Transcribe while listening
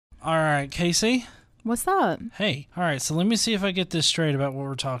All right, Casey. What's up? Hey. All right, so let me see if I get this straight about what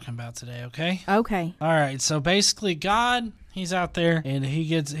we're talking about today, okay? Okay. All right, so basically God, he's out there and he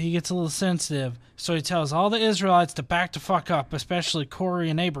gets a little sensitive. So he tells all the Israelites to back the fuck up, especially Corey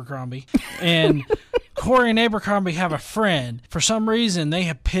and Abercrombie. And Corey and Abercrombie have a friend. For some reason, they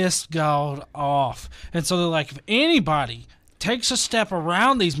have pissed God off. And so they're like, if anybody takes a step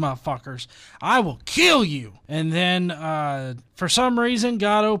around these motherfuckers, I will kill you. And then for some reason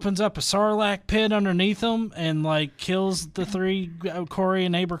God opens up a sarlacc pit underneath them and like kills the three, Corey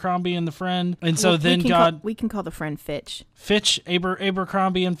and Abercrombie and the friend. And so we can call the friend Fitch.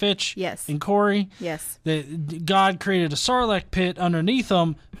 Abercrombie and Fitch. Yes. And Corey. Yes. God created a sarlacc pit underneath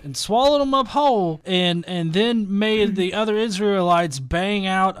them and swallowed them up whole, and then made the other Israelites bang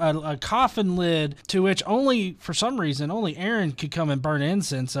out a coffin lid to which for some reason only Aaron could come and burn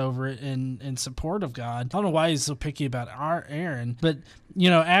incense over it in support of God. I don't know why he's so picky about our Aaron, but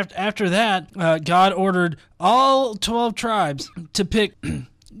after that, God ordered all 12 tribes to pick.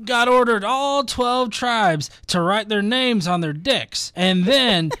 God ordered all 12 tribes to write their names on their dicks. And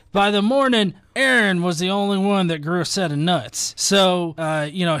then, by the morning, Aaron was the only one that grew a set of nuts. So,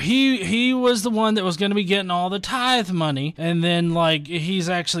 he was the one that was going to be getting all the tithe money. And then, he's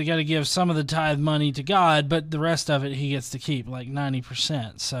actually got to give some of the tithe money to God, but the rest of it he gets to keep,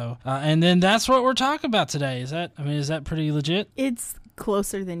 90%. So, and then that's what we're talking about today. Is that pretty legit? It's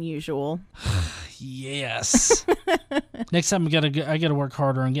closer than usual. Yes. Next time I gotta work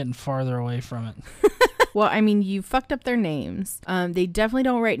harder on getting farther away from it. Well, I mean, you fucked up their names. They definitely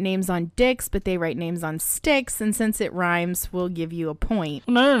don't write names on dicks, but they write names on sticks, and since it rhymes, we'll give you a point.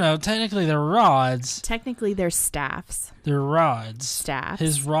 No. Technically, they're rods. Technically, they're staffs. They're rods. Staffs.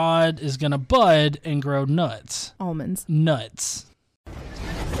 His rod is gonna bud and grow nuts. Almonds. Nuts.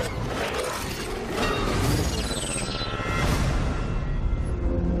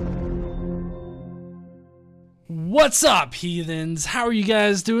 What's up, heathens? How are you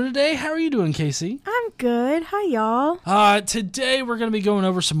guys doing today? How are you doing, Casey? I'm good. Hi, y'all. Today we're going to be going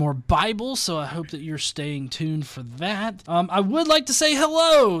over some more Bible, so I hope that you're staying tuned for that. I would like to say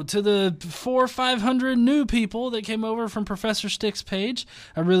hello to the 400 or 500 new people that came over from Professor Stick's page.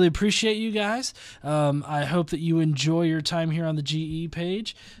 I really appreciate you guys. I hope that you enjoy your time here on the GE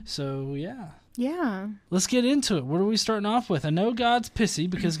page. So, yeah. Yeah. Let's get into it. What are we starting off with? I know God's pissy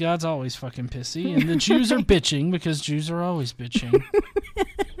because God's always fucking pissy, and the Jews are bitching because Jews are always bitching.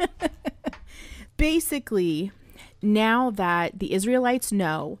 Basically, now that the Israelites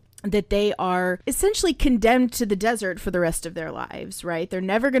know that they are essentially condemned to the desert for the rest of their lives, right? They're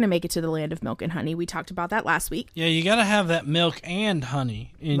never going to make it to the land of milk and honey. We talked about that last week. Yeah, you got to have that milk and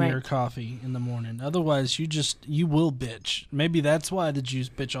honey in your coffee in the morning. Otherwise, you will bitch. Maybe that's why the Jews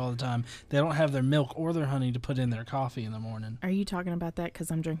bitch all the time. They don't have their milk or their honey to put in their coffee in the morning. Are you talking about that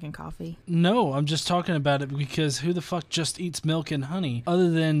because I'm drinking coffee? No, I'm just talking about it because who the fuck just eats milk and honey other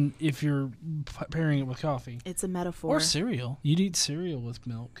than if you're pairing it with coffee? It's a metaphor. Or cereal. You'd eat cereal with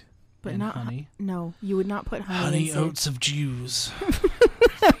milk. But and not honey. No, you would not put honey Honey oats of Jews.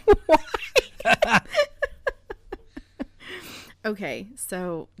 Why? Okay,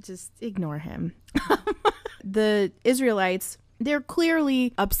 so just ignore him. The Israelites, they're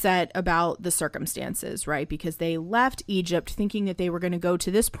clearly upset about the circumstances, right? Because they left Egypt thinking that they were going to go to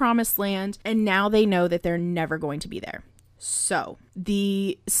this promised land, and now they know that they're never going to be there. So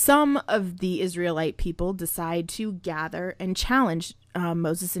some of the Israelite people decide to gather and challenge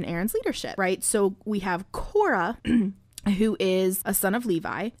Moses and Aaron's leadership, right? So we have Korah, who is a son of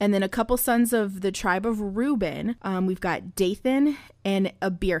Levi, and then a couple sons of the tribe of Reuben. We've got Dathan and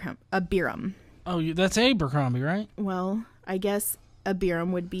Abiram. Oh, that's Abercrombie, right? Well, I guess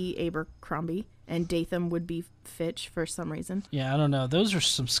Abiram would be Abercrombie, and Dathan would be Fitch for some reason. Yeah, I don't know. Those are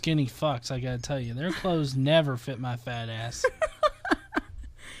some skinny fucks, I gotta tell you. Their clothes never fit my fat ass.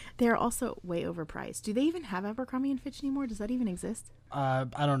 They're also way overpriced. Do they even have Abercrombie and Fitch anymore? Does that even exist? I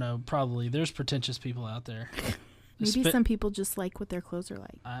don't know. Probably. There's pretentious people out there. Maybe some people just like what their clothes are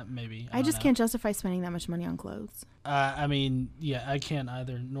like. Maybe. I just can't justify spending that much money on clothes. I can't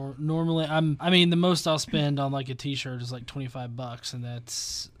either. Normally, the most I'll spend on like a t-shirt is like $25, and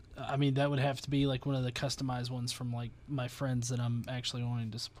that's... that would have to be like one of the customized ones from like my friends that I'm actually wanting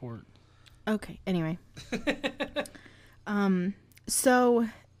to support. Okay. Anyway. So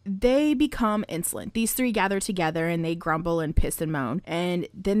they become insolent. These three gather together and they grumble and piss and moan. And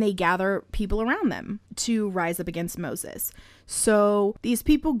then they gather people around them to rise up against Moses. So these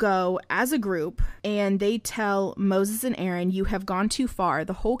people go as a group and they tell Moses and Aaron, you have gone too far.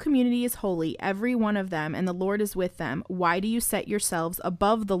 The whole community is holy, every one of them, and the Lord is with them. Why do you set yourselves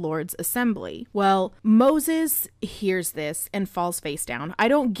above the Lord's assembly? Well, Moses hears this and falls face down. I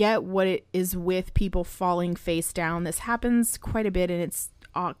don't get what it is with people falling face down. This happens quite a bit and it's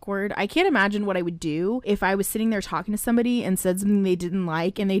awkward. I can't imagine what I would do if I was sitting there talking to somebody and said something they didn't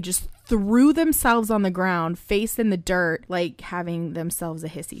like and they just threw themselves on the ground, face in the dirt, like having themselves a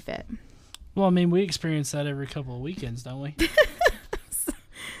hissy fit. Well, I mean, we experience that every couple of weekends, don't we?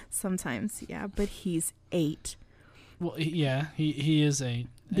 Sometimes, yeah, but he's 8. Well, yeah, he is 8.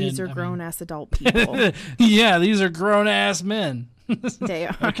 These are grown-ass adult people. Yeah, these are grown-ass men. They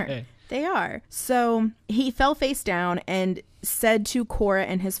are. Okay. They are. So he fell face down and said to Korah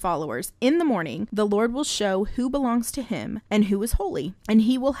and his followers, in the morning, the Lord will show who belongs to him and who is holy. And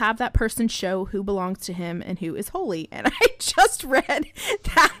he will have that person show who belongs to him and who is holy. And I just read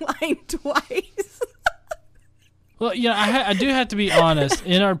that line twice. Well, yeah, I do have to be honest.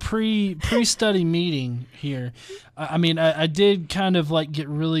 In our pre-study meeting here, I mean, I did kind of like get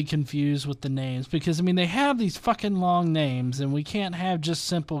really confused with the names because, I mean, they have these fucking long names and we can't have just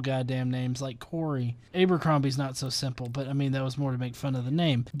simple goddamn names like Corey. Abercrombie's not so simple, but I mean, that was more to make fun of the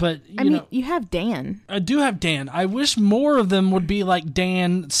name. But, you know, you have Dan. I do have Dan. I wish more of them would be like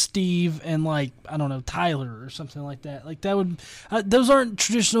Dan, Steve, and like, I don't know, Tyler or something like that. Like that would, those aren't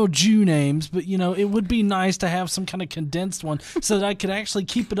traditional Jew names, but you know, it would be nice to have some kind of condensed one so that I could actually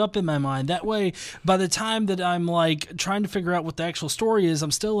keep it up in my mind. That way, by the time that I'm like trying to figure out what the actual story is,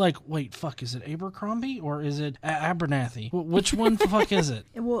 I'm still like, wait, fuck, is it Abercrombie or is it Abernathy? Which one the fuck is it?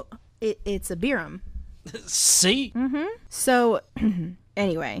 Well, it's Abiram. See? Mm-hmm. So,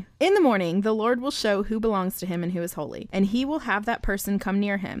 anyway, in the morning, the Lord will show who belongs to him and who is holy, and he will have that person come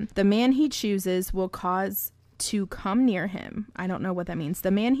near him. The man he chooses will cause to come near him. I don't know what that means.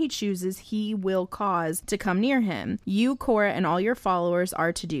 The man he chooses, he will cause to come near him. You, Korah, and all your followers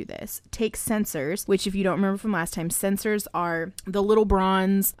are to do this. Take censers, which if you don't remember from last time, censers are the little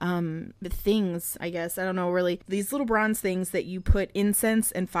bronze things, I guess. I don't know really. These little bronze things that you put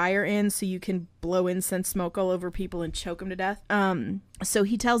incense and fire in so you can blow incense smoke all over people and choke them to death. So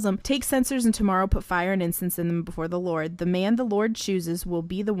he tells them, take censers and tomorrow put fire and incense in them before the Lord. The man the Lord chooses will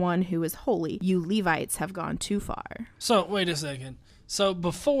be the one who is holy. You Levites have gone too far. So wait a second. So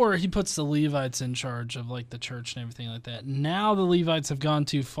before he puts the Levites in charge of like the church and everything like that, now the Levites have gone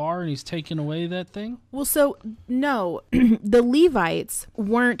too far and he's taken away that thing? Well, so no, the Levites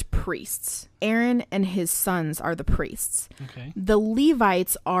weren't priests. Aaron and his sons are the priests. Okay. The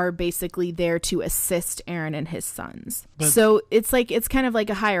Levites are basically there to assist Aaron and his sons. So it's kind of like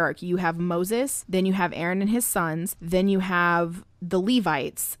a hierarchy. You have Moses, then you have Aaron and his sons, then you have the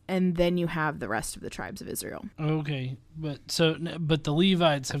Levites, and then you have the rest of the tribes of Israel. Okay. But the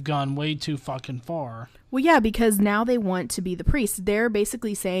Levites have gone way too fucking far. Well, yeah, because now they want to be the priests. They're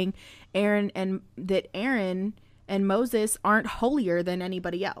basically saying Aaron and Moses aren't holier than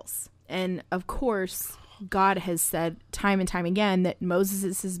anybody else. And of course, God has said time and time again that Moses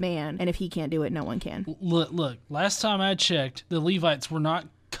is his man, and if he can't do it, no one can. Look, last time I checked, the Levites were not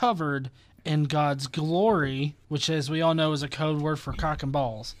covered in God's glory, which, as we all know, is a code word for cock and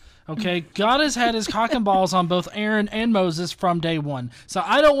balls. Okay? God has had his cock and balls on both Aaron and Moses from day one. So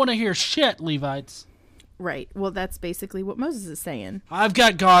I don't want to hear shit, Levites. Right. Well, that's basically what Moses is saying. I've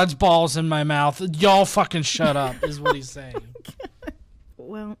got God's balls in my mouth. Y'all fucking shut up, is what he's saying.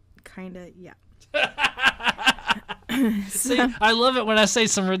 Well, kind of, yeah. See, I love it when I say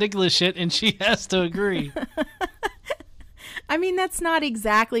some ridiculous shit and she has to agree. I mean, that's not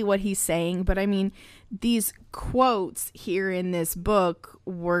exactly what he's saying, but I mean, these quotes here in this book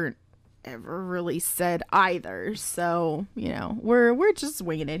weren't ever really said either. So, you know, we're just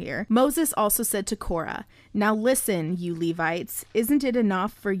winging it here. Moses also said to Korah, now listen, you Levites, isn't it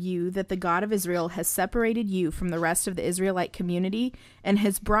enough for you that the God of Israel has separated you from the rest of the Israelite community and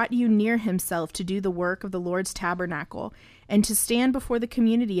has brought you near himself to do the work of the Lord's tabernacle and to stand before the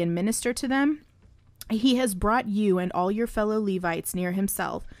community and minister to them? He has brought you and all your fellow Levites near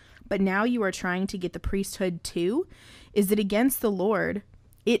himself, but now you are trying to get the priesthood too? Is it against the Lord?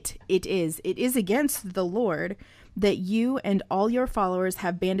 It is against the Lord that you and all your followers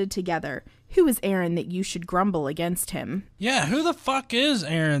have banded together. Who is Aaron that you should grumble against him? Yeah, who the fuck is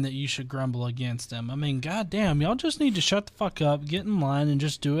Aaron that you should grumble against him? I mean, goddamn, y'all just need to shut the fuck up, get in line, and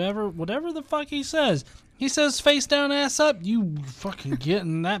just do whatever the fuck he says. He says face down, ass up. You fucking get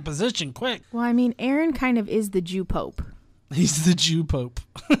in that position quick. Well, I mean, Aaron kind of is the Jew Pope. He's the Jew Pope.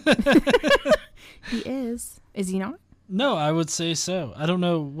 He is. Is he not? No, I would say so. I don't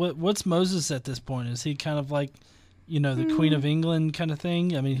know. What's Moses at this point? Is he kind of like, the Queen of England kind of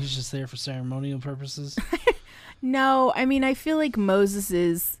thing? I mean, he's just there for ceremonial purposes. No, I mean, I feel like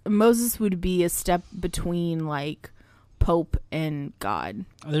Moses would be a step between like Pope and God.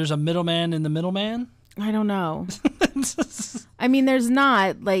 There's a middleman in the middleman? I don't know. I mean, there's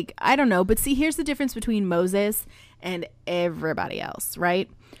not, like, I don't know. But see, here's the difference between Moses and everybody else, right?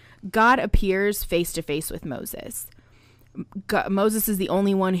 God appears face to face with Moses. Moses is the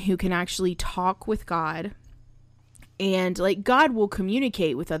only one who can actually talk with God. And, like, God will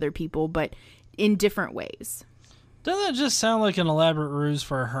communicate with other people, but in different ways. Doesn't that just sound like an elaborate ruse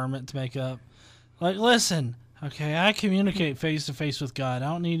for a hermit to make up? Like, listen, okay, I communicate face to face with God.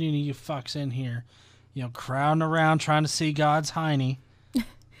 I don't need any of you fucks in here, crowding around trying to see God's hiney.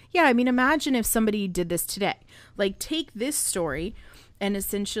 Yeah, I mean, imagine if somebody did this today. Like, take this story and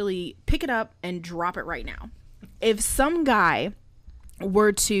essentially pick it up and drop it right now. If some guy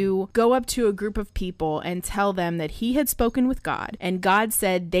were to go up to a group of people and tell them that he had spoken with God and God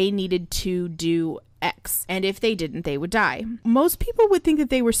said they needed to do X, and if they didn't, they would die. Most people would think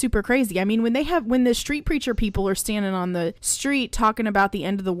that they were super crazy. I mean, when the street preacher people are standing on the street talking about the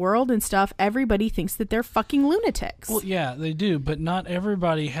end of the world and stuff, everybody thinks that they're fucking lunatics. Well, yeah, they do, but not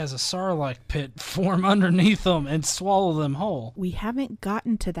everybody has a sarlacc pit form underneath them and swallow them whole. We haven't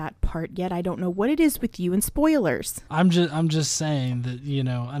gotten to that part yet. I don't know what it is with you and spoilers. I'm just saying that,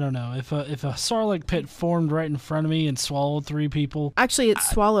 I don't know, if a sarlacc pit formed right in front of me and swallowed 3 people. Actually, it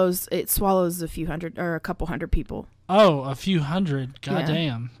swallows a few hundred or a couple hundred people. Oh, a few hundred.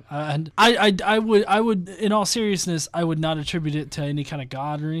 Goddamn. Yeah. I would, in all seriousness, I would not attribute it to any kind of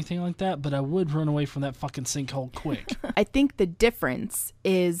god or anything like that, but I would run away from that fucking sinkhole quick. I think the difference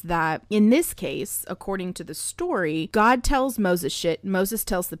is that in this case, according to the story, God tells Moses shit, Moses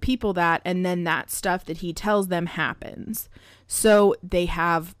tells the people that, and then that stuff that he tells them happens. So they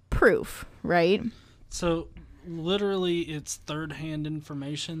have proof, right? So literally it's third-hand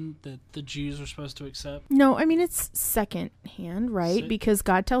information that the Jews are supposed to accept? No, I mean, it's second-hand, right? Because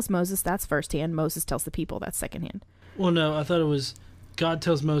God tells Moses that's first-hand. Moses tells the people that's second-hand. Well, no, I thought it was God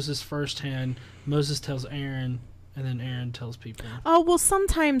tells Moses first-hand, Moses tells Aaron, and then Aaron tells people. Oh, well,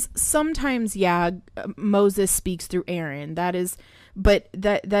 sometimes, yeah, Moses speaks through Aaron. That is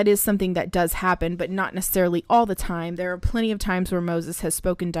something that does happen, but not necessarily all the time. There are plenty of times where Moses has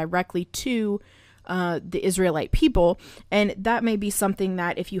spoken directly to the Israelite people, and that may be something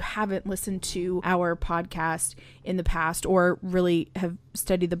that if you haven't listened to our podcast in the past or really have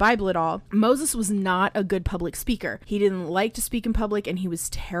studied the Bible at all, Moses was not a good public speaker. He didn't like to speak in public, and he was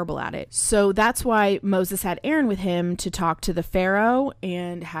terrible at it. So that's why Moses had Aaron with him to talk to the Pharaoh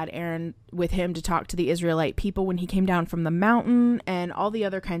and had Aaron with him to talk to the Israelite people when he came down from the mountain, and all the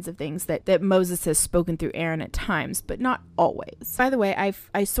other kinds of things that Moses has spoken through Aaron at times, but not always. By the way,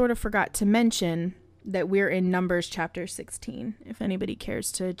 I sort of forgot to mention that we're in Numbers chapter 16, if anybody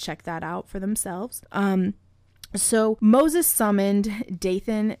cares to check that out for themselves. So Moses summoned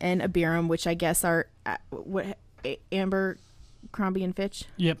Dathan and Abiram, which I guess are Abercrombie and Fitch.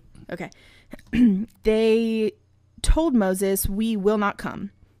 Yep. Okay. They told Moses, "We will not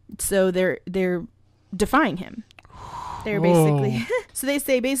come." So they're defying him. They're basically, so they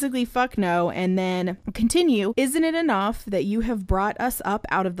say basically, fuck no, and then continue. "Isn't it enough that you have brought us up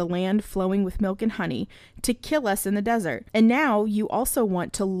out of the land flowing with milk and honey to kill us in the desert? And now you also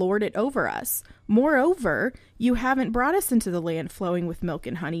want to lord it over us. Moreover, you haven't brought us into the land flowing with milk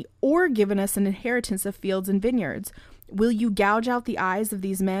and honey or given us an inheritance of fields and vineyards. Will you gouge out the eyes of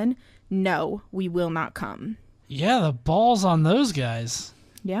these men? No, we will not come." Yeah, the balls on those guys.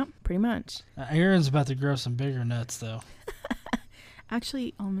 Yeah, pretty much. Aaron's about to grow some bigger nuts, though.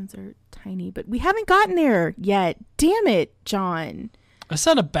 Actually, almonds are tiny, but we haven't gotten there yet. Damn it, John. I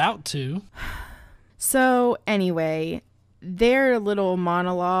said about to. So, anyway, their little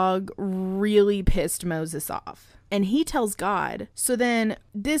monologue really pissed Moses off. And he tells God. So then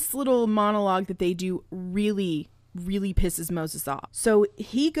this little monologue that they do really pisses Moses off. So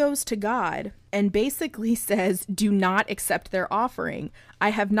he goes to God and basically says, "Do not accept their offering.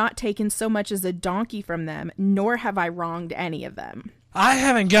 I have not taken so much as a donkey from them, nor have I wronged any of them." I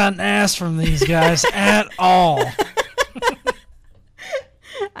haven't gotten ass from these guys at all.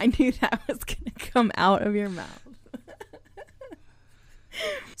 I knew that was going to come out of your mouth.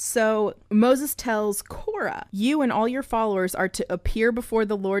 So Moses tells Korah, you and all your followers are to appear before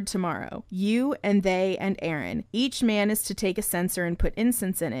the Lord tomorrow. You and they and Aaron. Each man is to take a censer and put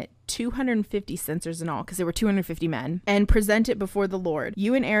incense in it. 250 censers in all, because there were 250 men, and present it before the Lord.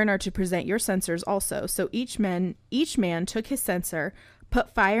 You and Aaron are to present your censers also. So each man took his censer,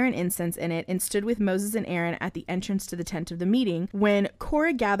 put fire and incense in it, and stood with Moses and Aaron at the entrance to the tent of the meeting. When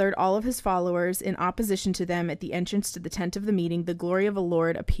Korah gathered all of his followers in opposition to them at the entrance to the tent of the meeting, the glory of the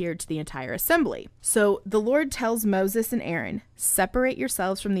Lord appeared to the entire assembly. So the Lord tells Moses and Aaron, separate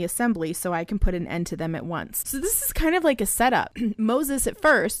yourselves from the assembly so I can put an end to them at once. So this is kind of like a setup. Moses at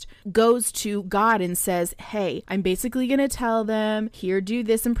first goes to God and says, hey, I'm basically going to tell them, here, do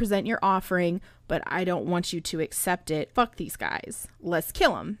this and present your offering, but I don't want you to accept it. Fuck these guys. Let's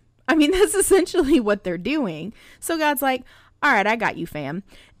kill them. I mean, that's essentially what they're doing. So God's like, all right, I got you, fam.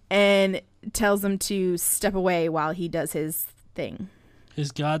 And tells them to step away while he does his thing.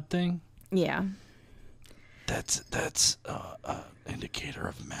 His God thing? Yeah. That's indicator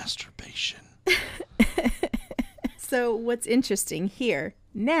of masturbation. So what's interesting here,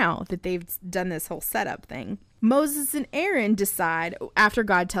 now that they've done this whole setup thing, Moses and Aaron decide, after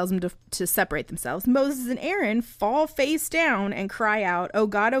God tells them to separate themselves, Moses and Aaron fall face down and cry out, O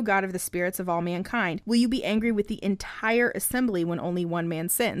God of the spirits of all mankind, will you be angry with the entire assembly when only one man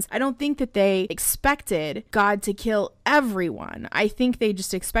sins? I don't think that they expected God to kill everyone. I think they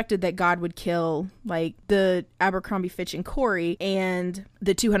just expected that God would kill, like, the Abercrombie, Fitch, and Corey and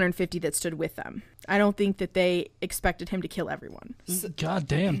the 250 that stood with them. I don't think that they expected him to kill everyone. God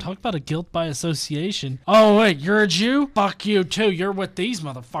damn, talk about a guilt by association. Oh, wait, you're a Jew? Fuck you, too. You're with these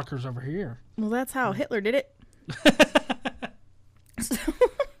motherfuckers over here. Well, that's how Hitler did it. So,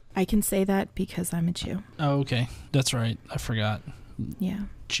 I can say that because I'm a Jew. Oh, okay. That's right. I forgot. Yeah.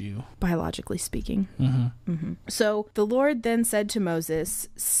 Jew. Biologically speaking. Mm-hmm. Mm-hmm. So the Lord then said to Moses,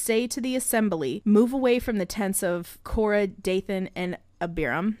 say to the assembly, move away from the tents of Korah, Dathan, and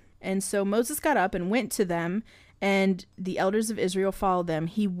Abiram. And so Moses got up and went to them, and the elders of Israel followed them.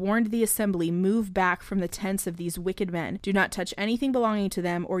 He warned the assembly, move back from the tents of these wicked men. Do not touch anything belonging to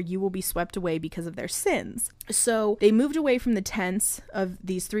them, or you will be swept away because of their sins. So they moved away from the tents of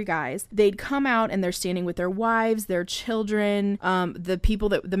these three guys. They'd come out, and they're standing with their wives, their children.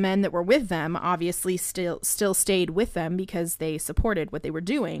 The men that were with them obviously still stayed with them because they supported what they were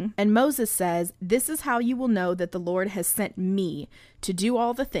doing. And Moses says, this is how you will know that the Lord has sent me to do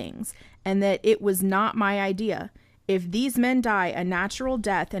all the things, and that it was not my idea. If these men die a natural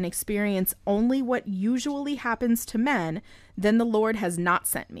death and experience only what usually happens to men, then the Lord has not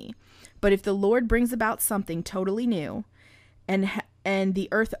sent me. But if the Lord brings about something totally new, and the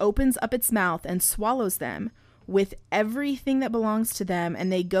earth opens up its mouth and swallows them with everything that belongs to them,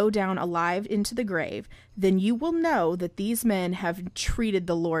 and they go down alive into the grave, then you will know that these men have treated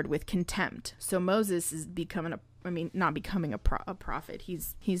the Lord with contempt. So Moses is not becoming a prophet.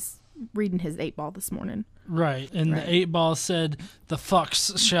 He's reading his 8-ball this morning. Right, and right. The 8-ball said, the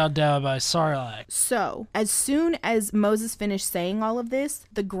fucks shall die by Sarlacc. So, as soon as Moses finished saying all of this,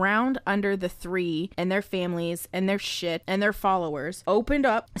 the ground under the three and their families and their shit and their followers opened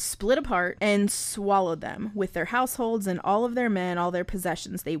up, split apart, and swallowed them with their households and all of their men, all their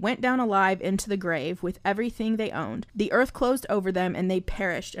possessions. They went down alive into the grave with everything they owned. The earth closed over them, and they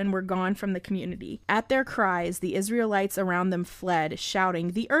perished and were gone from the community. At their cries, the Israelites around them fled, shouting,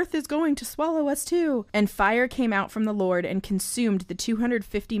 the earth is going to swallow us too. And fire came out from the Lord and consumed the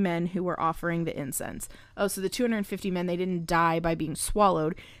 250 men who were offering the incense. Oh, so the 250 men, they didn't die by being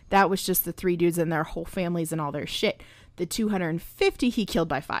swallowed. That was just the three dudes and their whole families and all their shit. The 250 he killed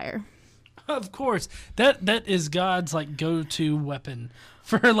by fire. Of course. That is God's, like, go-to weapon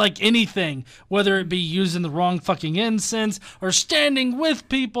for, like, anything, whether it be using the wrong fucking incense or standing with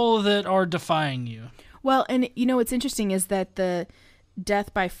people that are defying you. Well, and you know what's interesting is that the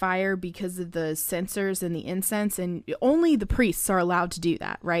death by fire, because of the censers and the incense, and only the priests are allowed to do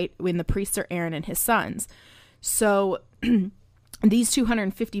that, right? When the priests are Aaron and his sons. So these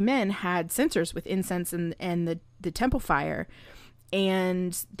 250 men had censers with incense and the temple fire,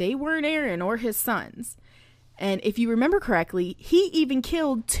 and they weren't Aaron or his sons. And if you remember correctly, he even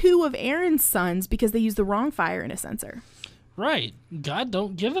killed 2 of Aaron's sons because they used the wrong fire in a censer. Right. God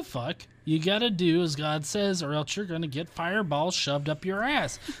don't give a fuck. You gotta do as God says, or else you're gonna get fireballs shoved up your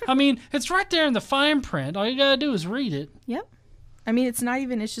ass. I mean, it's right there in the fine print. All you gotta do is read it. Yep. I mean, it's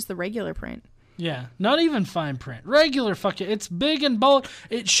just the regular print. Yeah, not even fine print. Regular fucking, it's big and bold.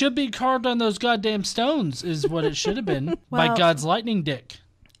 It should be carved on those goddamn stones is what it should have been by God's lightning dick.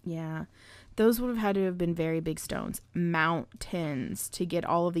 Yeah. Those would have had to have been very big stones. Mountains to get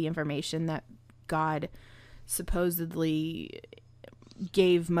all of the information that God supposedly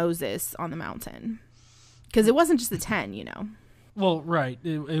gave Moses on the mountain. Because it wasn't just the 10, you know. Well, right.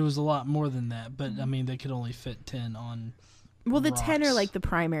 It was a lot more than that, but I mean, they could only fit 10 on. Well, the rocks. 10 are like the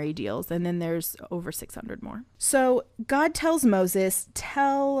primary deals, and then there's over 600 more. So God tells Moses,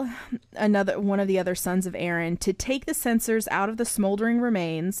 tell one of the other sons of Aaron to take the censers out of the smoldering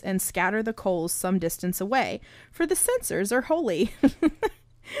remains and scatter the coals some distance away, for the censers are holy.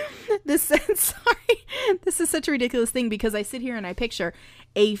 This is such a ridiculous thing, because I sit here and I picture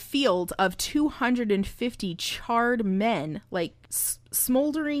a field of 250 charred men, like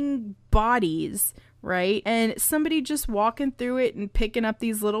smoldering bodies, right? And somebody just walking through it and picking up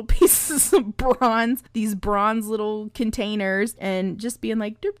these little pieces of bronze, these bronze little containers, and just being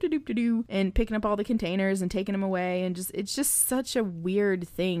like doop doop doop doo, and picking up all the containers and taking them away, and it's just such a weird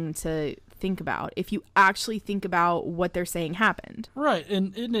thing to think about if you actually think about what they're saying happened. Right,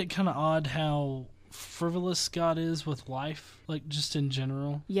 and isn't it kind of odd how frivolous God is with life, like just in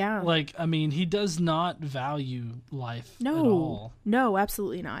general? Yeah. Like, I mean, he does not value life at all. No,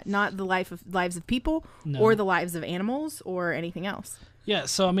 absolutely not. Not the lives of people or the lives of animals or anything else. Yeah,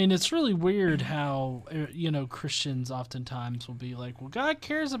 so I mean, it's really weird how, Christians oftentimes will be like, well, God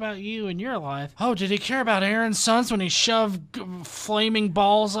cares about you and your life. Oh, did he care about Aaron's sons when he shoved flaming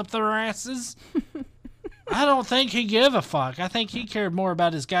balls up their asses? I don't think he gave a fuck. I think he cared more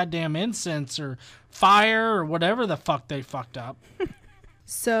about his goddamn incense or fire or whatever the fuck they fucked up.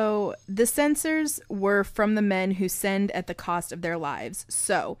 So the censers were from the men who sinned at the cost of their lives.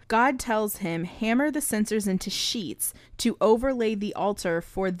 So God tells him, hammer the censers into sheets to overlay the altar,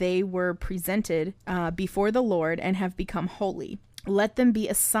 for they were presented before the Lord and have become holy. Let them be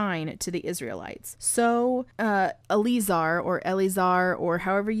a sign to the Israelites. So Eleazar, or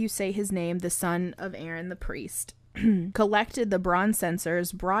however you say his name, the son of Aaron the priest, collected the bronze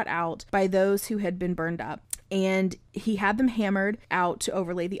censers brought out by those who had been burned up, and he had them hammered out to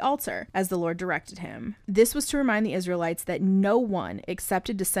overlay the altar, as the Lord directed him. This was to remind the Israelites that no one except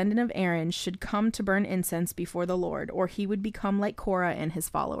a descendant of Aaron should come to burn incense before the Lord, or he would become like Korah and his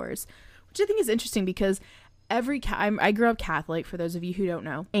followers. Which I think is interesting, because I grew up Catholic, for those of you who don't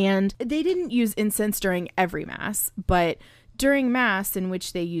know, and they didn't use incense during every Mass, but during Mass in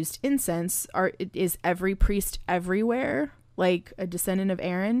which they used incense, is every priest everywhere like a descendant of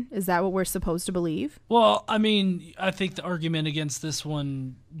Aaron? Is that what we're supposed to believe? Well, I mean, I think the argument against this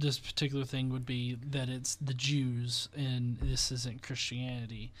particular thing would be that it's the Jews and this isn't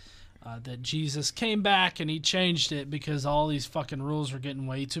Christianity. That Jesus came back and he changed it because all these fucking rules were getting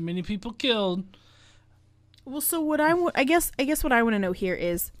way too many people killed. Well, so what I guess what I want to know here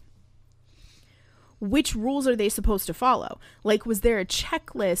is, which rules are they supposed to follow? Like, was there a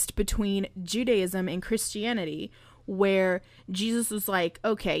checklist between Judaism and Christianity where Jesus was like,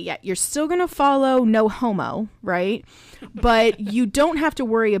 okay, yeah, you're still going to follow no homo, right? But you don't have to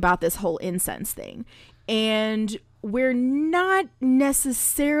worry about this whole incense thing. And we're not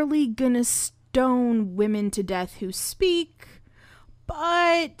necessarily going to stone women to death who speak,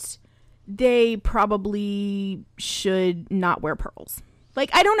 but they probably should not wear pearls. Like,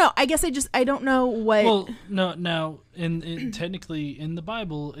 I don't know. I guess I don't know what... Well, no, technically in the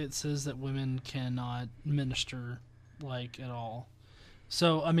Bible, it says that women cannot minister, like, at all.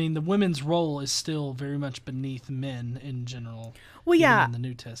 So, I mean, the women's role is still very much beneath men in general. Well, yeah. In the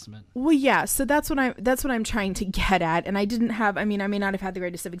New Testament. Well, yeah. So that's what I'm trying to get at. And I didn't have... I mean, I may not have had the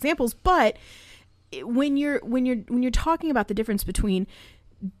greatest of examples, but when you're talking about the difference between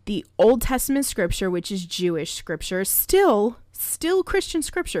the Old Testament scripture, which is Jewish scripture, still Christian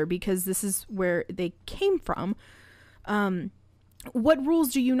scripture, because this is where they came from. What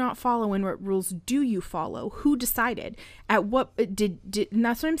rules do you not follow, and what rules do you follow? Who decided? At what did and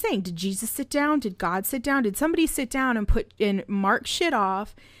that's what I'm saying. Did Jesus sit down? Did God sit down? Did somebody sit down and mark shit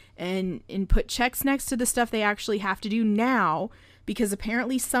off and put checks next to the stuff they actually have to do now? Because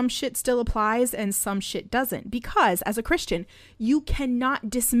apparently some shit still applies and some shit doesn't. Because as a Christian, you cannot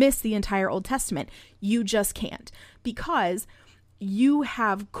dismiss the entire Old Testament. You just can't. Because you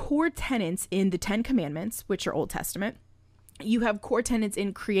have core tenets in the Ten Commandments, which are Old Testament. You have core tenets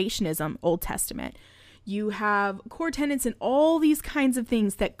in creationism, Old Testament. You have core tenets in all these kinds of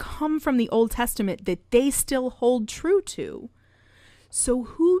things that come from the Old Testament that they still hold true to. So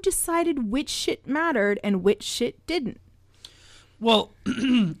who decided which shit mattered and which shit didn't? Well,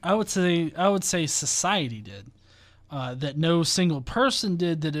 I would say society did. That no single person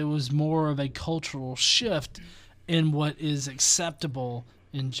did, that it was more of a cultural shift in what is acceptable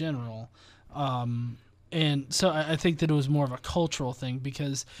in general. And so I think that it was more of a cultural thing,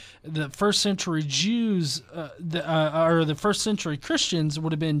 because the first century Jews, or the first century Christians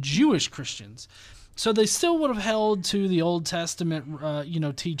would have been Jewish Christians. So they still would have held to the Old Testament,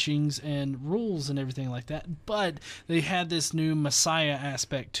 teachings and rules and everything like that, but they had this new Messiah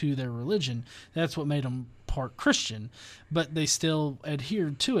aspect to their religion. That's what made them part Christian, but they still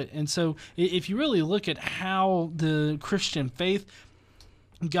adhered to it. And so if you really look at how the Christian faith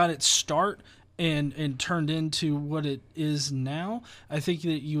got its start and turned into what it is now, I think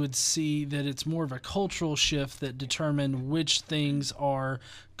that you would see that it's more of a cultural shift that determined which things are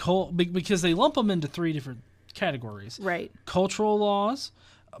because they lump them into three different categories. Right. Cultural laws,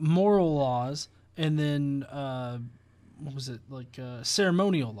 moral laws, and then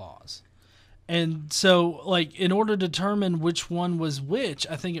ceremonial laws. And so, like, in order to determine which one was which,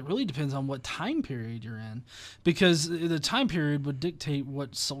 I think it really depends on what time period you're in, because the time period would dictate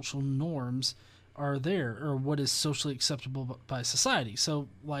what social norms are there or what is socially acceptable by society. So,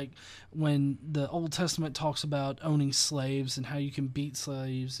 like, when the Old Testament talks about owning slaves and how you can beat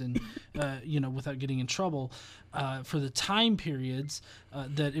slaves and, without getting in trouble, for the time periods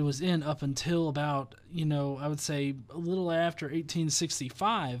that it was in up until about, I would say a little after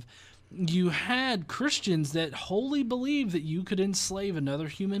 1865, you had Christians that wholly believed that you could enslave another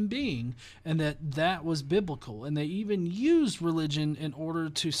human being and that was biblical. And they even used religion in order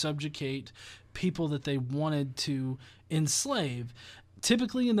to subjugate people that they wanted to enslave.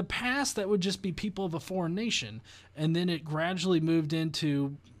 Typically in the past, that would just be people of a foreign nation. And then it gradually moved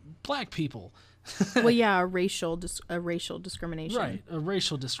into black people. Well, yeah, a racial discrimination. Right, a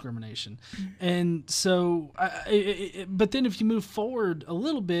racial discrimination. And so, but then if you move forward a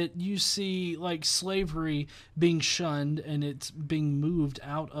little bit, you see like slavery being shunned and it's being moved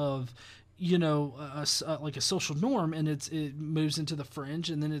out of, like a social norm, and it moves into the fringe,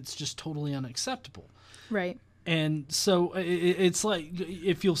 and then it's just totally unacceptable. Right. And so it's like,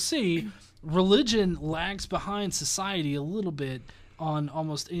 if you'll see, religion lags behind society a little bit on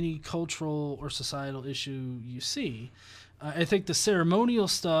almost any cultural or societal issue you see. I think the ceremonial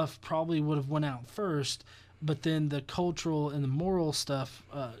stuff probably would have went out first, but then the cultural and the moral stuff,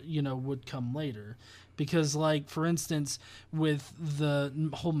 would come later. Because, like, for instance, with the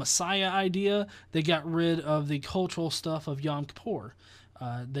whole Messiah idea, they got rid of the cultural stuff of Yom Kippur.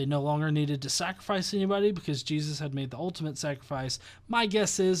 They no longer needed to sacrifice anybody because Jesus had made the ultimate sacrifice. My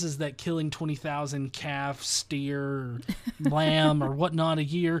guess is that killing 20,000 calf, steer, lamb, or whatnot a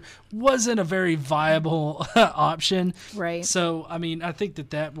year wasn't a very viable option. Right. So, I mean, I think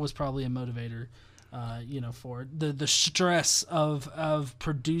that was probably a motivator, for it. The stress of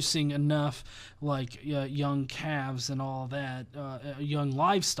producing enough, like, young calves and all that, young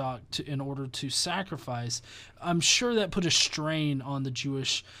livestock in order to sacrifice, I'm sure that put a strain on the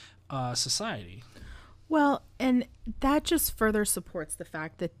Jewish society. Well, and that just further supports the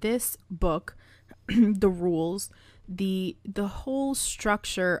fact that this book, the rules, the whole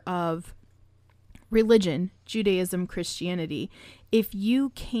structure of religion, Judaism, Christianity, if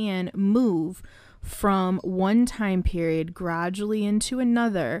you can move from one time period gradually into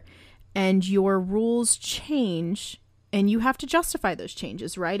another and your rules change and you have to justify those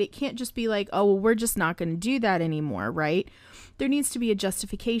changes, right? It can't just be like, oh, well, we're just not going to do that anymore, right? There needs to be a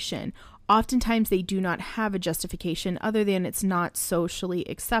justification. Oftentimes they do not have a justification other than it's not socially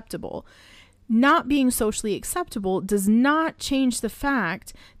acceptable. Not being socially acceptable does not change the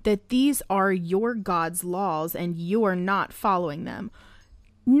fact that these are your God's laws and you are not following them.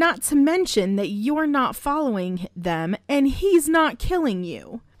 Not to mention that you're not following them and he's not killing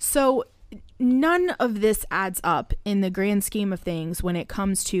you. So none of this adds up in the grand scheme of things when it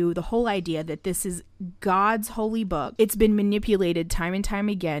comes to the whole idea that this is God's holy book. It's been manipulated time and time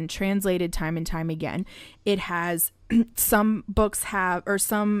again, translated time and time again. It has some Bibles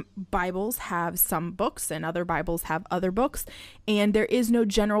have some books and other Bibles have other books, and there is no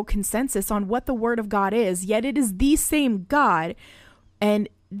general consensus on what the Word of God is, yet it is the same God and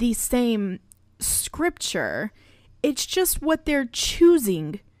the same scripture. It's just what they're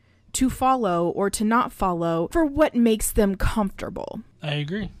choosing to follow or to not follow for what makes them comfortable. I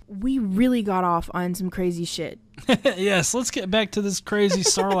agree. We really got off on some crazy shit. Yes, let's get back to this crazy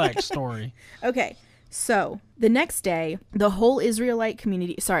Sarlacc story. Okay. So the next day, the whole Israelite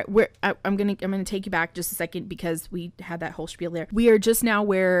community. Sorry, I'm gonna take you back just a second because we had that whole spiel there. We are just now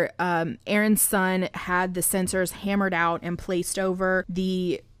where Aaron's son had the censers hammered out and placed over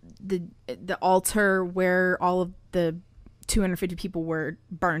the altar where all of the 250 people were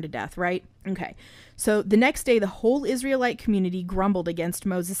burned to death, right? Okay. So the next day, the whole Israelite community grumbled against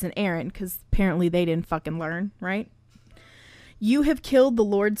Moses and Aaron because apparently they didn't fucking learn, right? You have killed the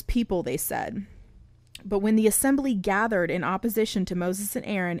Lord's people, they said. But when the assembly gathered in opposition to Moses and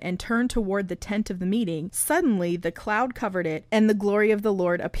Aaron and turned toward the tent of the meeting, suddenly the cloud covered it, and the glory of the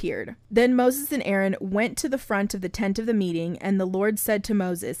Lord appeared. Then Moses and Aaron went to the front of the tent of the meeting, and the Lord said to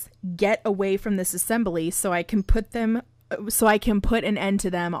Moses, "Get away from this assembly so I can put an end to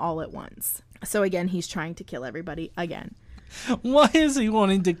them all at once." So again, he's trying to kill everybody again. Why is he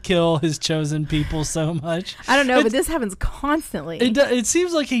wanting to kill his chosen people so much? I don't know, but this happens constantly. It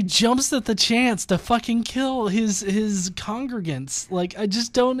seems like he jumps at the chance to fucking kill his congregants. Like, I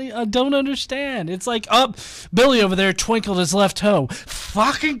don't understand. It's like, Billy over there twinkled his left toe.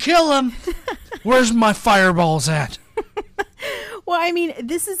 Fucking kill him. Where's my fireballs at? Well, I mean,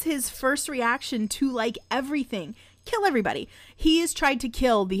 this is his first reaction to, like, everything. Kill everybody. He has tried to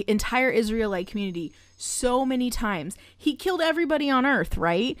kill the entire Israelite community so many times. He killed everybody on earth,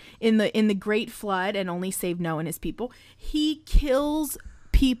 right? In the great flood, and only saved Noah and his people. He kills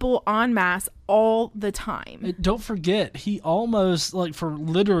people en masse all the time. Don't forget, he almost, like, for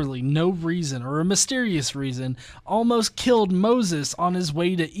literally no reason or a mysterious reason, almost killed Moses on his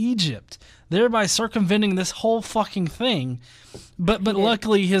way to Egypt, thereby circumventing this whole fucking thing. But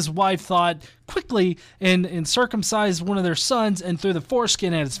luckily his wife thought quickly and circumcised one of their sons and threw the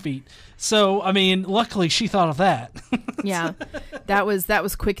foreskin at his feet. So, I mean, luckily she thought of that. Yeah, that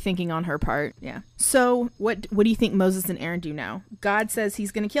was quick thinking on her part. Yeah. So what do you think Moses and Aaron do now? God says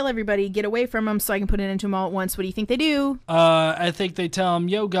he's going to kill everybody, get away from them so I can put it into them all at once. What do you think they do? I think they tell him,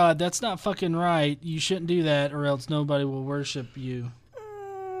 "Yo, God, that's not fucking right. You shouldn't do that or else nobody will worship you."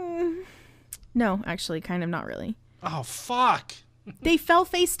 No, actually, kind of not really. Oh, fuck. They fell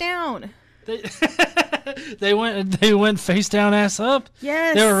face down. They went face down, ass up?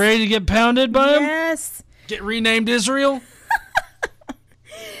 Yes. They were ready to get pounded by him? Yes. Get renamed Israel?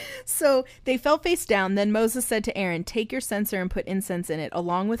 So they fell face down. Then Moses said to Aaron, "Take your censer and put incense in it,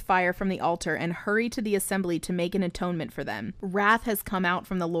 along with fire from the altar, and hurry to the assembly to make an atonement for them. Wrath has come out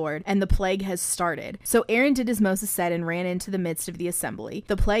from the Lord, and the plague has started." So Aaron did as Moses said and ran into the midst of the assembly.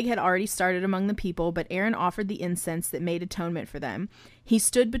 The plague had already started among the people, but Aaron offered the incense that made atonement for them. He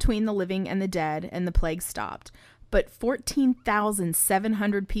stood between the living and the dead, and the plague stopped. But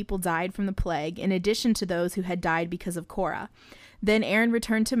 14,700 people died from the plague, in addition to those who had died because of Korah. Then Aaron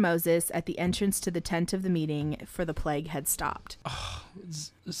returned to Moses at the entrance to the tent of the meeting, for the plague had stopped. Oh,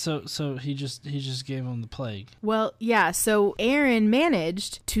 so he just gave him the plague. Well, yeah, so Aaron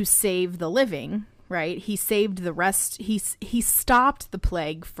managed to save the living, right? He saved the rest. He stopped the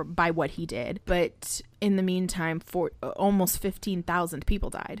plague by what he did. But in the meantime, almost 15,000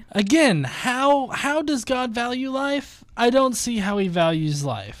 people died. Again, how does God value life? I don't see how he values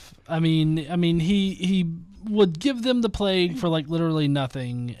life. I mean, he would give them the plague for, like, literally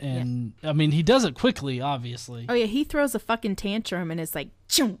nothing, and I mean, he does it quickly, obviously. Oh yeah, he throws a fucking tantrum and it's like,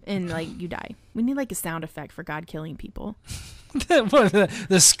 choom, and like you die. We need like a sound effect for God killing people. What,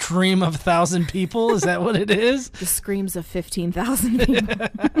 the scream of 1,000 people? Is that what it is? The screams of 15,000 people.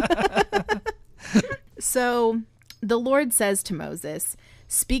 So the Lord says to Moses,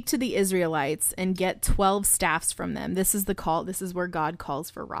 "Speak to the Israelites and get 12 staffs from them." This is the call. This is where God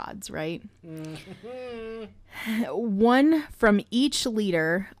calls for rods, right? One from each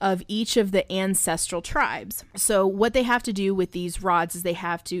leader of each of the ancestral tribes. So what they have to do with these rods is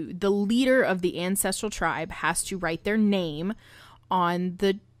the leader of the ancestral tribe has to write their name on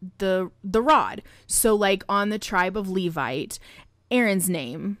the rod. So like on the tribe of Levite, Aaron's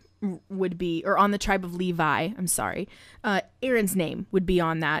name would be, or on the tribe of Levi, Aaron's name would be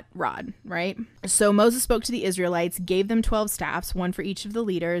on that rod, right? So Moses spoke to the Israelites, gave them 12 staffs, one for each of the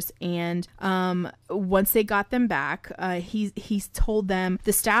leaders, and once they got them back, he told them,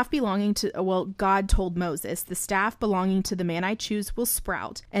 the staff belonging to, God told Moses, "The staff belonging to the man I choose will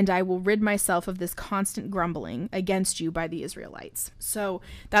sprout, and I will rid myself of this constant grumbling against you by the Israelites." So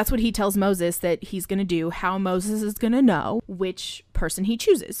that's what he tells Moses that he's going to do, how Moses is going to know which person he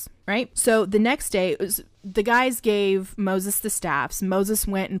chooses, right? So the next day, the guys gave Moses the staffs. Moses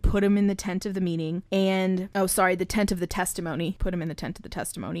went and put them in the tent of the meeting the tent of the testimony. Put them in the tent of the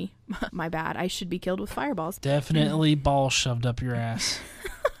testimony. My bad. I should be killed with fireballs. Definitely ball shoved up your ass.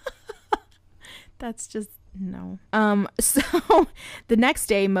 That's just, no. So the next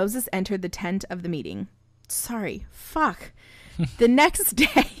day, Moses entered the tent of the meeting. The next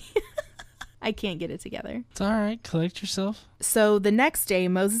day, I can't get it together. It's all right. Collect yourself. So the next day,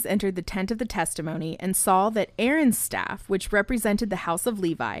 Moses entered the tent of the testimony and saw that Aaron's staff, which represented the house of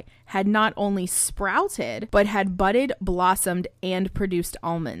Levi, had not only sprouted, but had budded, blossomed, and produced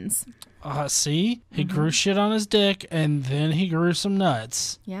almonds. See? He grew shit on his dick, and then he grew some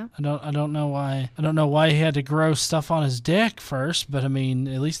nuts. Yeah. I don't know why. I don't know why he had to grow stuff on his dick first, but I mean,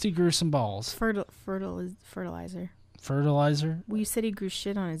 at least he grew some balls. Fertilizer. Fertilizer? Well, you said he grew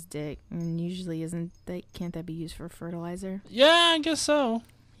shit on his dick, and usually can't that be used for fertilizer? Yeah, I guess so.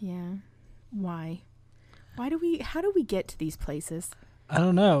 Yeah. Why? How do we get to these places? I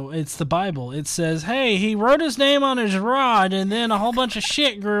don't know. It's the Bible. It says, hey, he wrote his name on his rod, and then a whole bunch of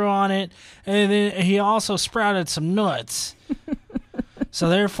shit grew on it, and then he also sprouted some nuts. So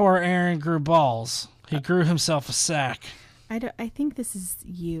therefore, Aaron grew balls. He grew himself a sack. I think this is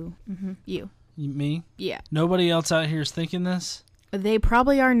you. Mm-hmm. You. Me? Yeah. Nobody else out here is thinking this? They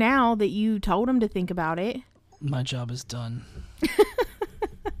probably are now that you told them to think about it. My job is done.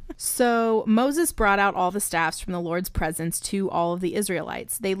 So Moses brought out all the staffs from the Lord's presence to all of the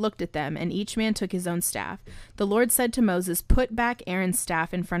Israelites. They looked at them, and each man took his own staff. The Lord said to Moses, "Put back Aaron's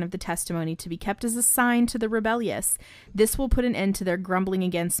staff in front of the testimony to be kept as a sign to the rebellious. This will put an end to their grumbling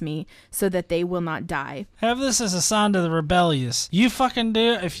against me, so that they will not die." Have this as a sign to the rebellious. You fucking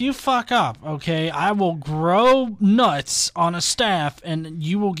do. If you fuck up, okay, I will grow nuts on a staff, and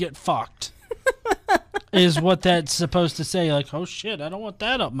you will get fucked. Is what that's supposed to say. Like, oh shit, I don't want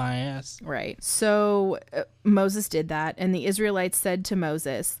that up my ass. Right. So Moses did that, and the Israelites said to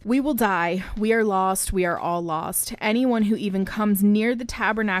Moses, "We will die. We are lost. We are all lost. Anyone who even comes near the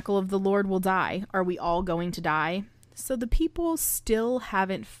tabernacle of the Lord will die. Are we all going to die?" So the people still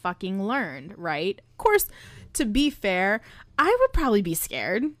haven't fucking learned, right? Of course, to be fair, I would probably be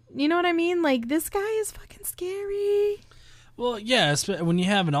scared. You know what I mean? Like, this guy is fucking scary. Well, yeah, when you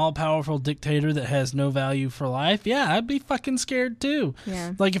have an all-powerful dictator that has no value for life, yeah, I'd be fucking scared too.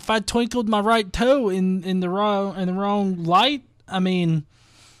 Yeah. Like if I twinkled my right toe in the wrong light, I mean,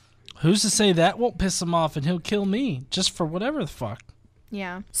 who's to say that won't piss him off and he'll kill me just for whatever the fuck?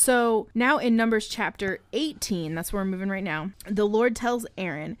 Yeah. So now in Numbers chapter 18, that's where we're moving right now, the Lord tells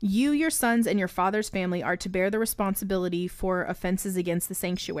Aaron, "You, your sons, and your father's family are to bear the responsibility for offenses against the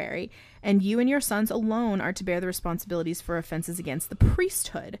sanctuary, and you and your sons alone are to bear the responsibilities for offenses against the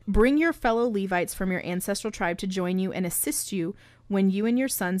priesthood. Bring your fellow Levites from your ancestral tribe to join you and assist you when you and your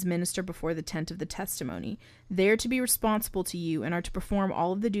sons minister before the tent of the testimony. They are to be responsible to you and are to perform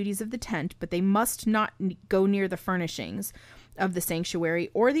all of the duties of the tent, but they must not go near the furnishings of the sanctuary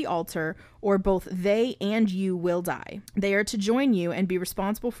or the altar, or both they and you will die. They are to join you and be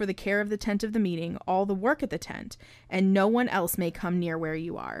responsible for the care of the tent of the meeting, all the work at the tent, and no one else may come near where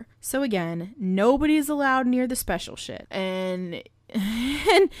you are." So again, nobody's allowed near the special shit. And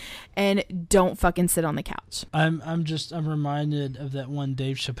don't fucking sit on the couch. I'm reminded of that one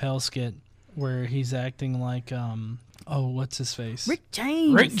Dave Chappelle skit where he's acting like what's his face? Rick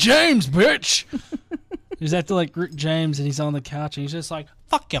James. Rick James, bitch. He's acting like Rick James, and he's on the couch, and he's just like,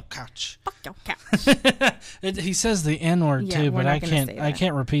 "Fuck your couch." Fuck your couch. He says the N-word too, but I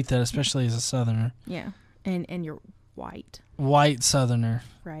can't repeat that, especially as a Southerner. Yeah, and you're white. White Southerner.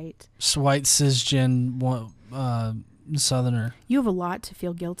 Right. White cisgen Southerner. You have a lot to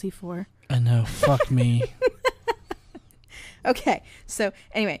feel guilty for. I know. Fuck me. Okay. So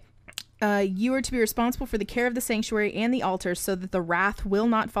anyway, you are to be responsible for the care of the sanctuary and the altar, so that the wrath will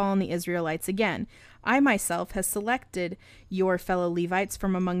not fall on the Israelites again. I myself has selected your fellow Levites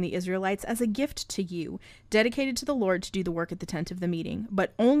from among the Israelites as a gift to you, dedicated to the Lord to do the work at the tent of the meeting.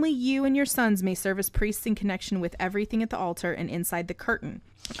 But only you and your sons may serve as priests in connection with everything at the altar and inside the curtain.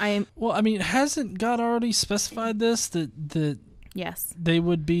 Well, I mean, hasn't God already specified this? That yes, they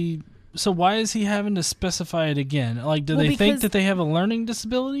would be. So why is he having to specify it again? Like, do they think that they have a learning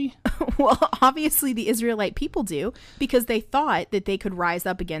disability? Well, obviously the Israelite people do, because they thought that they could rise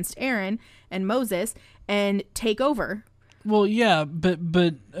up against Aaron and Moses and take over. Well, yeah, but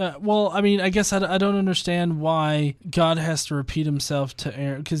I mean, I guess I don't understand why God has to repeat himself to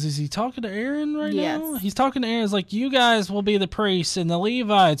Aaron. Because is he talking to Aaron right now? He's talking to Aaron. It's like, you guys will be the priests and the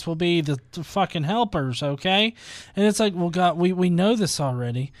Levites will be the fucking helpers, okay? And it's like, well, God, we know this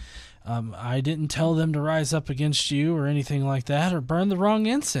already. I didn't tell them to rise up against you or anything like that or burn the wrong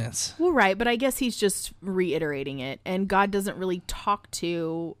incense. Well, right, but I guess he's just reiterating it, and God doesn't really talk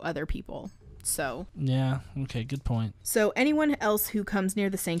to other people. So yeah, okay, good point. So anyone else who comes near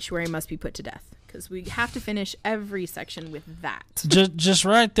the sanctuary must be put to death. because we have to finish every section with that. Just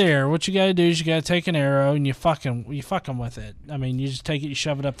right there. What you got to do is you got to take an arrow and you fuck them with it. I mean, you just take it, you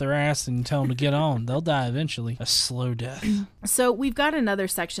shove it up their ass, and you tell them to get on. They'll die eventually. A slow death. So we've got another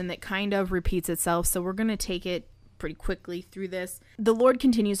section that kind of repeats itself, so we're going to take it pretty quickly through this. The Lord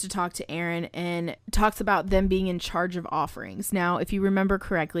continues to talk to Aaron and talks about them being in charge of offerings. Now, if you remember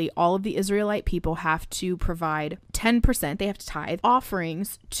correctly, all of the Israelite people have to provide 10%. They have to tithe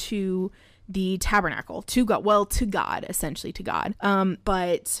offerings to the tabernacle, to God, essentially to God.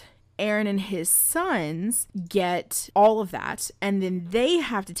 But Aaron and his sons get all of that, and then they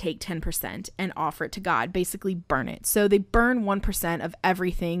have to take 10% and offer it to God, basically burn it. So they burn 1% of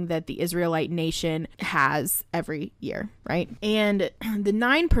everything that the Israelite nation has every year, right? And the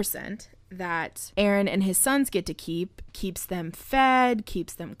 9% that Aaron and his sons get to keeps them fed,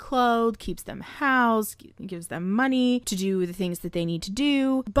 keeps them clothed, keeps them housed, gives them money to do the things that they need to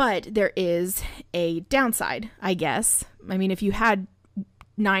do. But there is a downside, I guess. I mean, if you had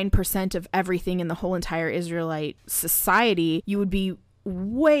 9% of everything in the whole entire Israelite society, you would be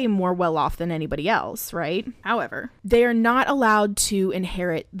way more well off than anybody else, right? However, they are not allowed to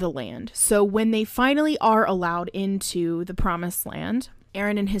inherit the land. So when they finally are allowed into the promised land,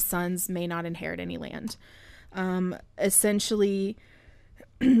 Aaron and his sons may not inherit any land. Essentially,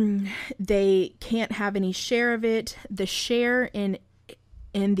 they can't have any share of it. The share in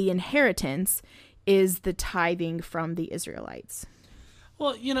the inheritance is the tithing from the Israelites.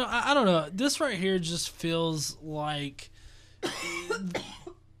 Well, I don't know. This right here just feels like...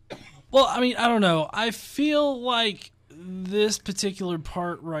 Well, I mean, I don't know. I feel like this particular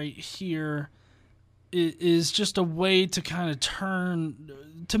part right here is just a way to kind of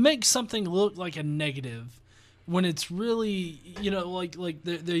to make something look like a negative when it's really, like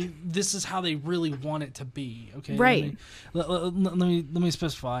this is how they really want it to be. Okay. Right. Let me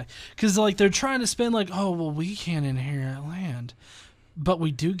specify. 'Cause like they're trying to spend like, oh, well, we can't inherit land, but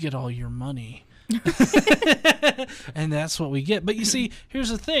we do get all your money. And that's what we get. But you see, here's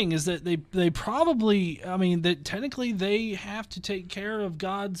the thing is that they probably, I mean, that technically they have to take care of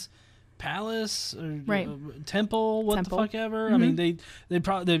God's palace or right. temple, the fuck ever. Mm-hmm. I mean, they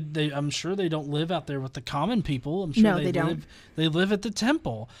probably, I'm sure they don't live out there with the common people. I'm sure they don't. They live at the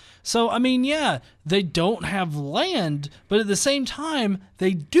temple. So, I mean, yeah, they don't have land, but at the same time,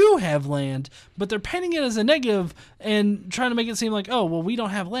 they do have land, but they're painting it as a negative and trying to make it seem like, oh, well, we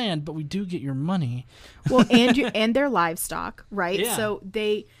don't have land, but we do get your money. Well, and their livestock, right? Yeah. So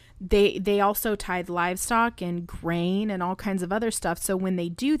they also tithe livestock and grain and all kinds of other stuff. So when they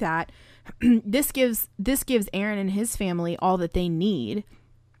do that, this gives Aaron and his family all that they need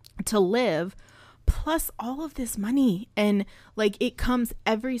to live, plus all of this money, and like it comes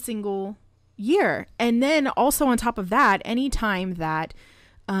every single year. And then also on top of that, anytime that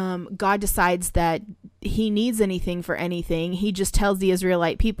God decides that he needs anything for anything, he just tells the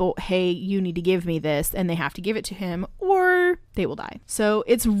Israelite people, hey, you need to give me this, and they have to give it to him or they will die. So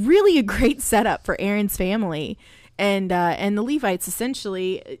it's really a great setup for Aaron's family. And the Levites,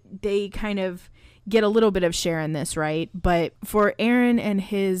 essentially, they kind of get a little bit of share in this, right? But for Aaron and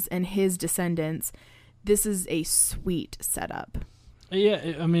his descendants, this is a sweet setup.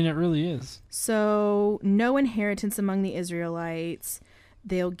 Yeah, I mean, it really is. So no inheritance among the Israelites.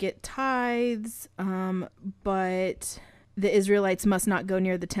 They'll get tithes, but the Israelites must not go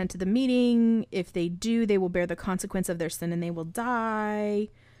near the tent of the meeting. If they do, they will bear the consequence of their sin and they will die.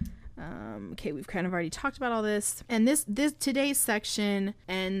 Okay, we've kind of already talked about all this. And this today's section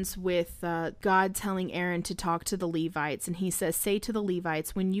ends with God telling Aaron to talk to the Levites. And he says, say to the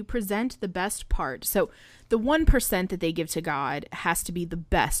Levites, when you present the best part, so the 1% that they give to God has to be the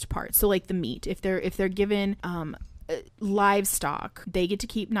best part. So like the meat, if they're given livestock, they get to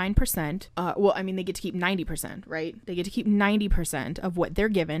keep 9%. They get to keep 90%, right? They get to keep 90% of what they're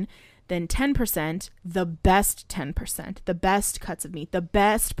given. Then 10%, the best 10%, the best cuts of meat, the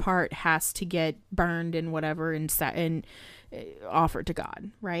best part has to get burned and whatever and offered to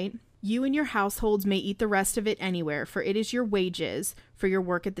God, right? You and your households may eat the rest of it anywhere, for it is your wages for your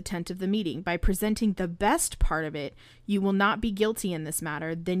work at the tent of the meeting. By presenting the best part of it, you will not be guilty in this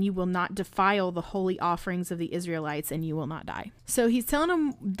matter. Then you will not defile the holy offerings of the Israelites, and you will not die. So he's telling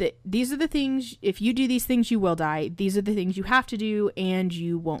them that these are the things, if you do these things, you will die. These are the things you have to do, and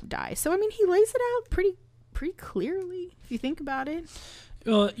you won't die. So, I mean, he lays it out pretty clearly, if you think about it.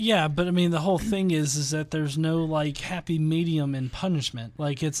 Well, yeah, but I mean, the whole thing is that there's no like happy medium in punishment.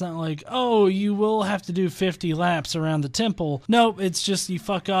 Like, it's not like, oh, you will have to do 50 laps around the temple. Nope, it's just you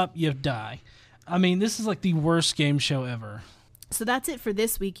fuck up, you die. I mean, this is like the worst game show ever. So that's it for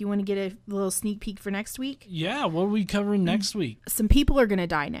this week. You want to get a little sneak peek for next week? Yeah, what are we covering next week? Some people are going to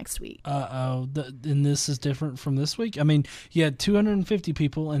die next week. And this is different from this week? I mean, you had 250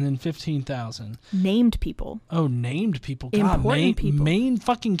 people and then 15,000. Named people. Oh, named people. God, Important people. Main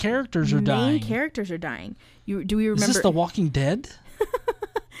fucking characters are dying. Main characters are dying. Do we remember? Is this The Walking Dead?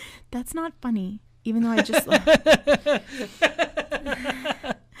 That's not funny, even though I just...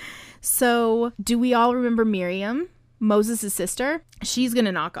 So, do we all remember Miriam? Moses' sister? She's going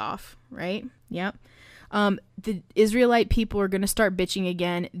to knock off, right? Yep. The Israelite people are going to start bitching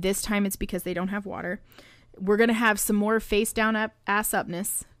again. This time it's because they don't have water. We're going to have some more face down ass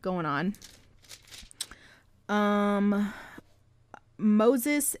upness going on.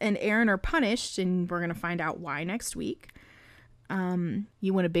 Moses and Aaron are punished, and we're going to find out why next week. You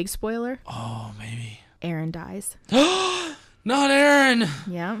want a big spoiler? Oh, maybe. Aaron dies. Not Aaron!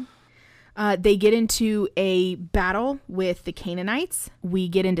 Yeah. They get into a battle with the Canaanites. We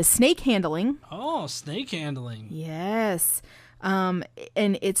get into snake handling. Oh, snake handling. Yes. And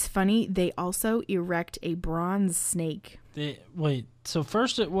it's funny, they also erect a bronze snake. Wait, so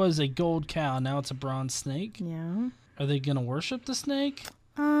first it was a gold cow, now it's a bronze snake? Yeah. Are they going to worship the snake?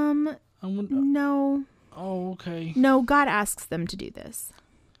 No. Oh, okay. No, God asks them to do this.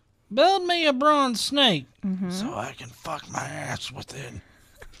 Build me a bronze snake so I can fuck my ass with it.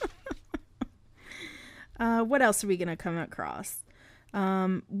 What else are we gonna come across?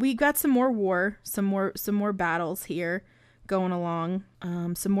 We got some more war, some more battles here going along.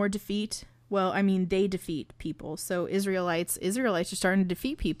 Some more defeat. Well, I mean, they defeat people. So Israelites are starting to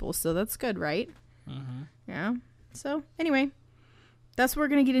defeat people. So that's good, right? Mm-hmm. Yeah. So anyway, that's what we're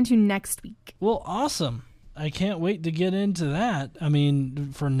gonna get into next week. Well, awesome. I can't wait to get into that. I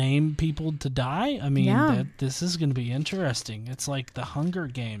mean, for named people to die. I mean, this is going to be interesting. It's like the Hunger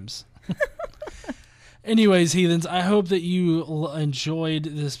Games. Anyways, heathens, I hope that you enjoyed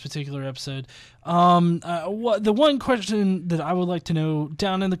this particular episode. The one question that I would like to know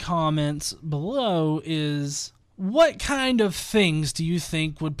down in the comments below is, what kind of things do you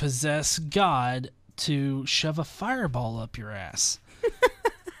think would possess God to shove a fireball up your ass?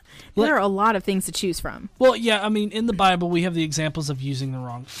 There are a lot of things to choose from. Well, yeah, I mean, in the Bible, we have the examples of using the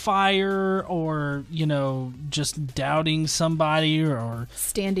wrong fire or, just doubting somebody or...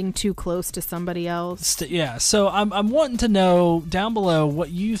 standing too close to somebody else. Yeah, so I'm wanting to know down below what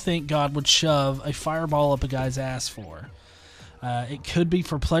you think God would shove a fireball up a guy's ass for. It could be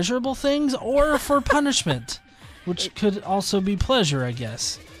for pleasurable things or for punishment, which could also be pleasure, I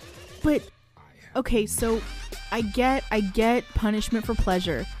guess. But, okay, so I get punishment for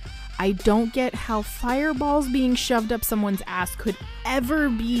pleasure. I don't get how fireballs being shoved up someone's ass could ever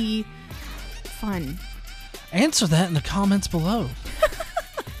be fun. Answer that in the comments below.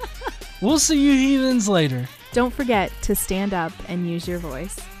 We'll see you heathens later. Don't forget to stand up and use your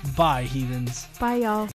voice. Bye, heathens. Bye, y'all.